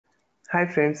Hi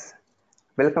friends,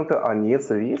 welcome to our new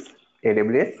series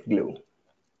AWS GLUE.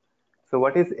 So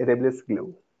what is AWS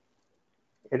GLUE?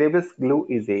 AWS GLUE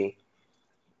is a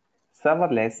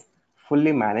serverless,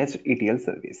 fully managed ETL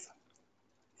service.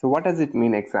 So what does it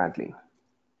mean exactly?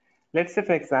 Let's say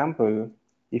for example,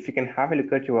 if you can have a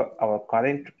look at our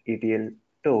current ETL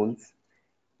tools,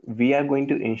 we are going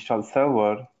to install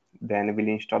server, then we'll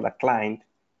install a client,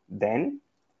 then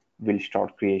we'll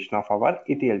start creation of our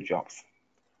ETL jobs.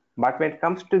 But when it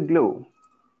comes to GLUE,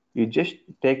 you just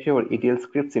take your ETL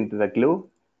scripts into the glue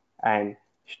and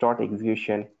start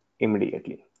execution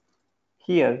immediately.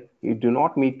 Here, you do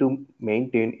not need to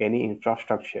maintain any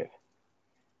infrastructure.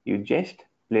 You just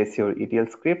place your ETL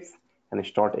scripts and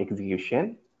start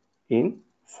execution in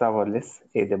serverless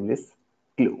AWS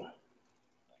Glue.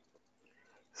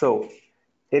 So,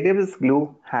 AWS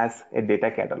Glue has a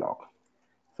data catalog,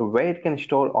 so where it can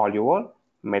store all your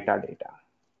metadata.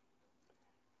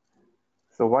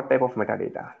 So, what type of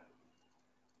metadata?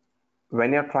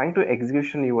 When you're trying to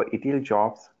execution your ETL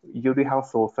jobs, you do have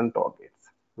source and targets,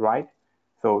 right?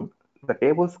 So the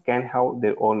tables can have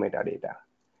their own metadata.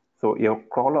 So your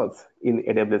crawlers in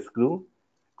AWS Glue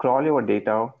crawl your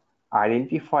data,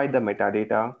 identify the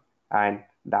metadata, and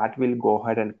that will go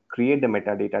ahead and create the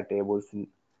metadata tables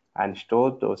and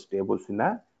store those tables in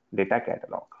a data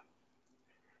catalog.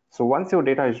 So once your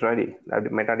data is ready, the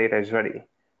metadata is ready,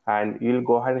 and you'll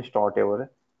go ahead and start your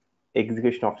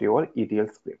execution of your ETL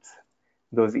scripts.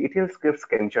 Those ETL scripts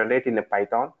can generate in a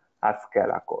Python or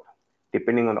Scala code,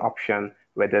 depending on option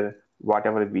whether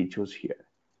whatever we choose here.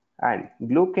 And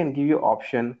Glue can give you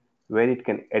option where it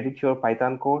can edit your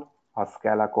Python code or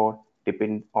Scala code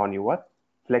depending on your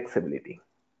flexibility.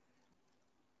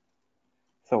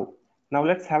 So now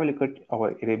let's have a look at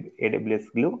our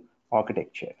AWS Glue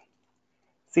architecture.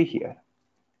 See here.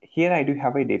 Here I do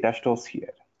have a data stores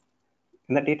here.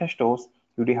 In the data stores,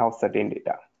 you do have certain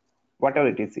data. Whatever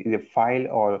it is a file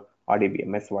or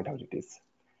DBMS, whatever it is.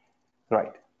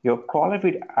 Right. Your crawler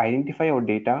will identify your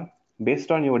data.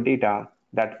 Based on your data,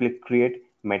 that will create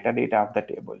metadata of the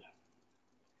table.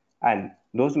 And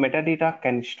those metadata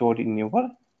can store in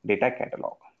your data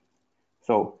catalog.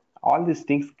 So all these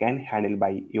things can handle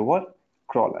by your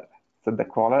crawler. So the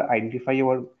crawler identify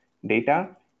your data,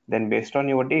 then based on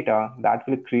your data, that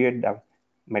will create the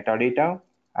metadata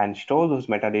and store those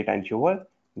metadata into your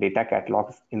data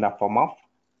catalogs in the form of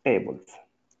tables.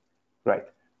 Right.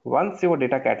 Once your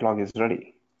data catalog is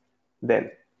ready,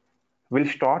 then we'll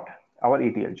start our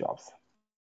ETL jobs.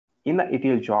 In the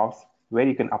ETL jobs, where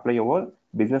you can apply your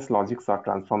business logics or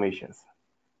transformations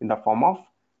in the form of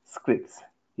scripts.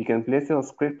 You can place your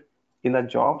script in the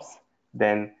jobs,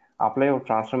 then apply your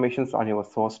transformations on your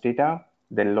source data,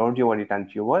 then load your data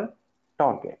into your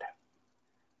target.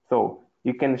 So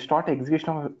you can start execution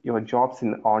of your jobs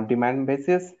in on-demand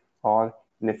basis or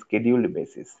in a scheduled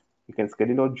basis. You can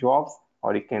schedule your jobs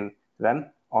or you can run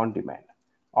on demand.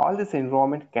 All this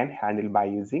environment can handle by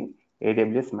using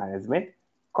AWS Management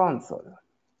Console.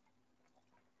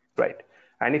 Right.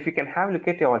 And if you can have a look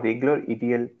at our regular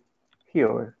ETL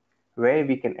here, where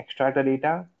we can extract the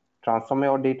data, transform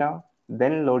your data,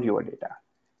 then load your data.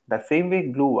 The same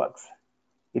way Glue works.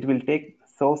 It will take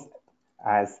source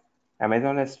as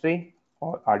Amazon S3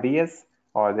 or RDS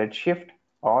or Redshift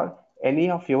or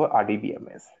any of your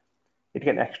RDBMS. It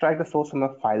can extract the source from the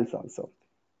files also.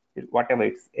 Whatever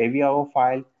it's AVRO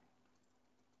file,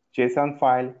 JSON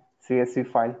file,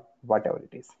 CSV file, whatever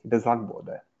it is. It does not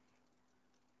bother.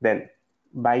 Then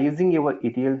by using your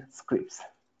ETL scripts,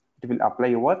 it will apply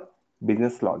your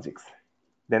business logics.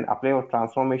 Then apply your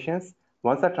transformations.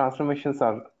 Once the transformations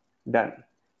are done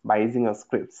by using your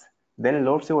scripts, then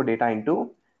loads your data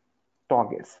into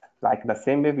targets. Like the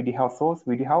same way we have source,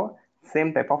 we have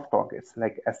same type of targets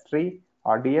like S3,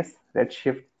 RDS,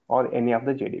 Redshift, or any of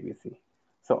the JDBC.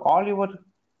 So all your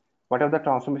whatever the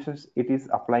transformations it is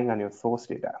applying on your source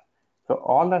data. So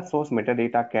all the source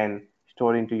metadata can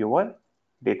store into your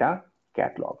data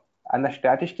catalog, and the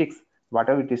statistics,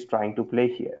 whatever it is trying to play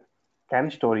here, can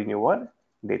store in your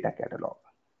data catalog.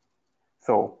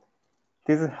 So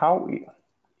this is how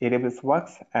AWS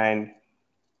works and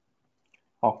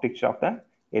architecture of the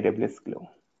AWS Glue.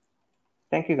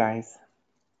 Thank you guys.